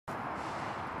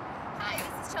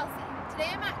Chelsea.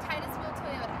 Today I'm at Titus-Will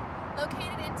Toyota,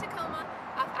 located in Tacoma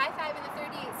off I-5 and the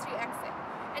 38th Street exit.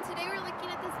 And today we're looking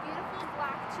at this beautiful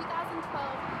black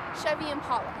 2012 Chevy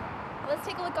Impala. Let's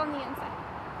take a look on the inside.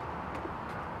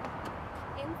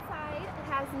 Inside it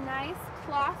has nice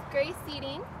cloth gray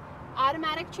seating,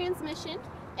 automatic transmission,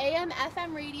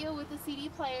 AM/FM radio with a CD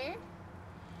player.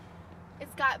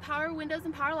 It's got power windows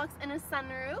and power locks and a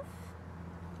sunroof.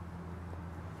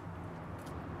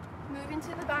 Moving to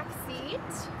the back seat.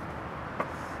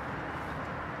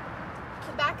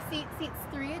 The back seat seats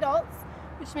 3 adults,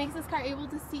 which makes this car able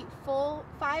to seat 5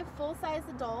 full-size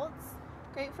adults.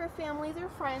 Great for families or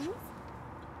friends.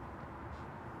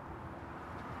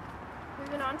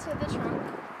 Moving on to the trunk.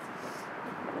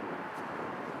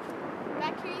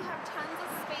 Back here you have tons of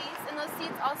space, and those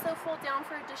seats also fold down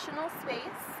for additional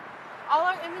space. All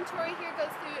our inventory here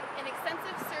goes through an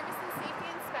extensive service and safety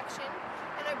inspection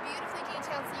and are beautifully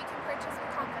detailed so you can purchase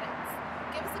with confidence.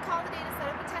 Give us a call today to set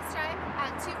up a test drive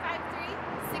at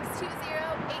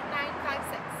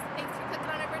 253-620-8956. Thanks for clicking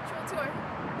on our virtual tour.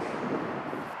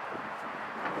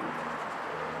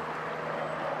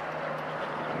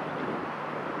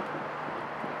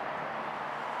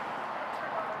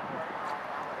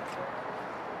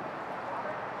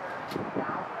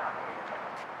 Now